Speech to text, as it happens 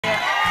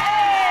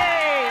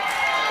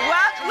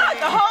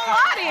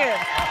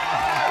audience.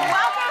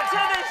 Welcome to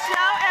the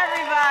show,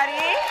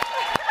 everybody.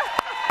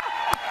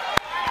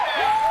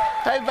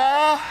 Hey,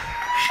 Val.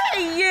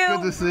 Hey, you.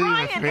 Good to see you,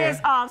 Ryan is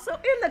also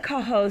in the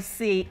co-host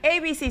seat.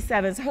 ABC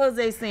 7's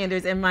Hosea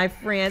Sanders and my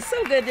friend.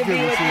 So good to be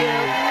with you.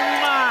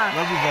 Mwah.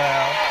 Love you,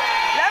 Val.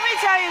 Let me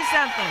tell you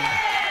something.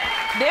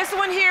 This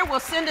one here will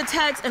send a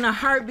text in a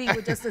heartbeat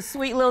with just a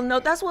sweet little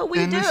note. That's what we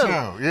do. In the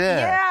show,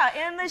 yeah.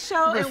 Yeah, in the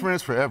show. We've been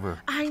friends forever.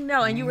 I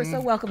know, and you were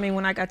so welcoming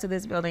when I got to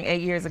this building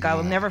 8 years ago. I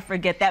will never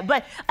forget that.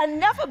 But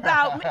enough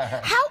about me.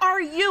 How are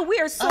you? We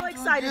are so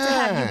excited to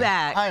have you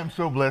back. I am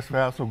so blessed,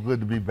 Val. So good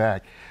to be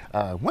back.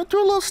 Went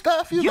through a little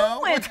stuff, you know.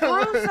 You went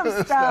through some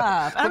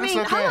stuff. I mean,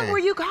 okay. how long were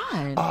you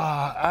gone?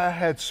 I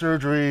had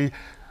surgery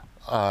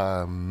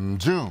in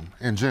June.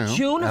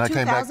 June of and I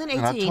came back 2018.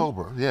 in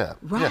October, yeah.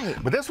 Right. Yeah.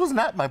 But this was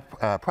not my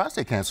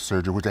prostate cancer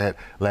surgery, which I had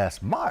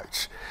last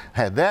March.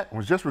 Had that,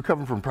 was just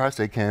recovering from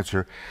prostate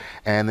cancer,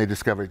 and they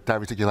discovered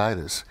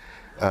diverticulitis.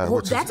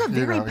 Well, that's a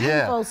very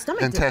painful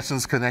stomach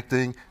intestines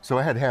connecting. So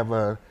I had to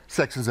have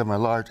sections of my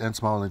large and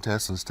small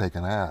intestines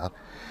taken out.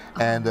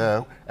 And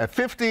at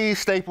 50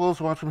 staples,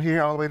 one from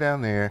here all the way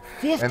down there.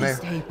 50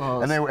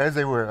 staples. And as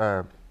they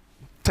were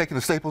taking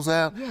the staples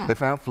out, they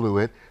found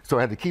fluid. So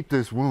I had to keep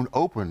this wound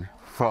open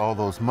for all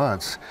those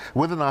months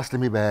with an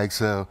ostomy bag.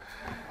 So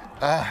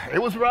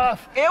it was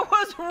rough. It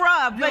was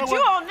rough, but you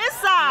on this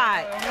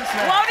side.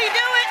 Won't he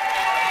do it?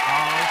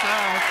 All the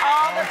time.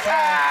 All the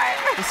time.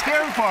 The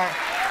scary part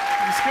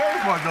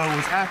though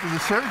was after the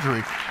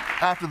surgery.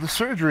 After the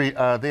surgery,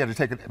 they had to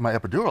take my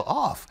epidural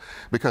off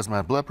because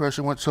my blood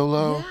pressure went so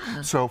low.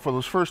 Yeah. So for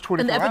those first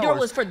 24 hours... And the epidural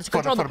was to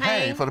control the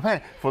pain? For the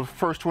pain. For the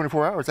first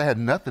 24 hours, I had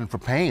nothing for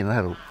pain. I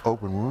had an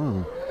open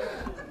wound.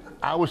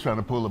 I was trying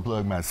to pull the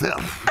plug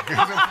myself.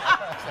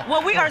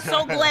 Well, we are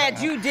so glad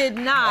you did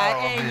not,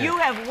 and you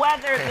have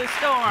weathered the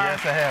storm.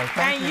 Yes, I have.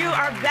 Thank you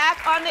are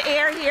back on the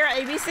air here,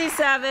 ABC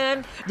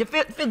 7.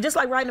 Just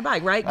like riding a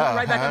bike, right? Going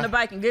right back on the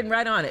bike and getting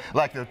right on it.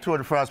 Like the Tour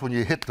de France when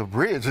you hit the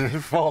bridge and you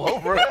fall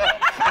over. But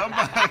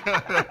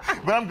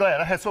I'm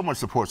glad. I had so much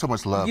support, so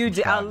much love. You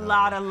did a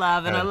lot of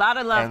love, and a lot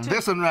of love, and too.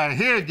 This one right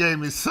here gave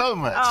me so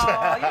much.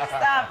 Oh, you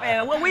stop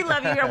it. Well, we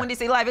love you here on Wendy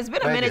C. Live. It's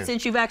been a minute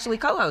since you've actually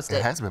co-hosted.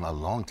 It has been a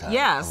long time.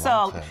 Yeah,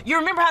 so you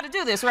remember how to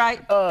do this,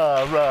 right?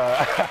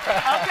 Right.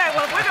 Okay,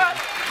 well,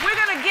 we're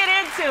gonna get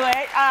into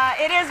it.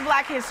 It is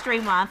Black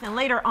History Month, and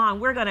later on,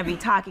 we're gonna be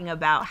talking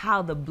about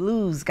how the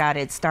blues got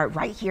its start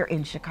right here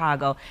in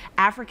Chicago.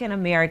 African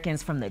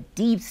Americans from the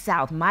Deep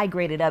South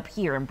migrated up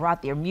here and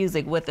brought their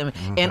music with them,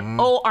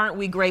 and oh, aren't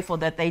we grateful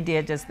that they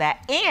did just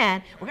that.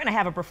 And we're gonna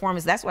have a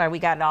performance. That's why we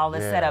got all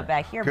this set up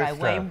back here by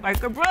Wayne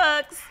Barker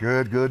Brooks.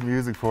 Good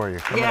music for you.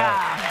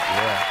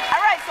 Yeah.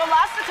 All right, so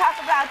lots to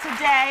talk about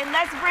today.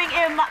 Let's bring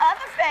in my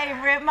other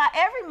favorite, my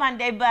every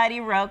Monday buddy,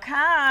 Ro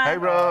Khan. Hey,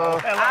 Ro.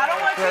 I don't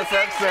want you to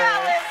get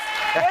jealous.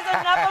 There's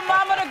enough of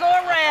mama to go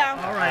around.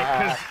 All right,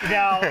 because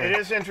now it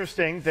is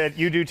interesting that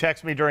you do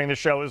text me during the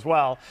show as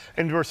well,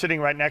 and we're sitting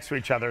right next to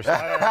each other, so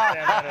I don't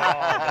understand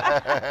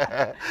that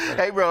at all.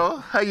 Hey, Ro,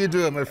 how you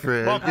doing, my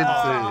friend? Well, good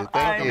to see you.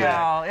 Thank you.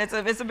 I know.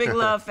 It's a big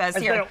love fest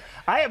here.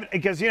 I have,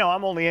 because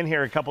I'm only in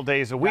here a couple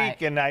days a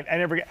week, and I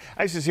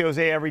used to see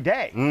Hosea every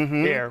day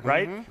here,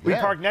 right? We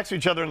parked next to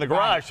each other in the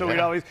garage, so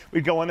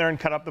we'd go in there and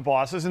cut up the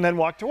bosses and then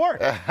walk to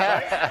work.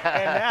 Right?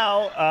 And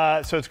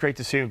now, so it's great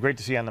to see you. Great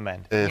to see you on the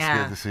mend. It's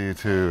good to see you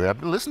too. I've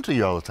been listening to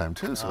you all the time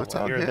too, so it's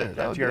all good.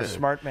 You're a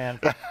smart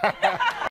man.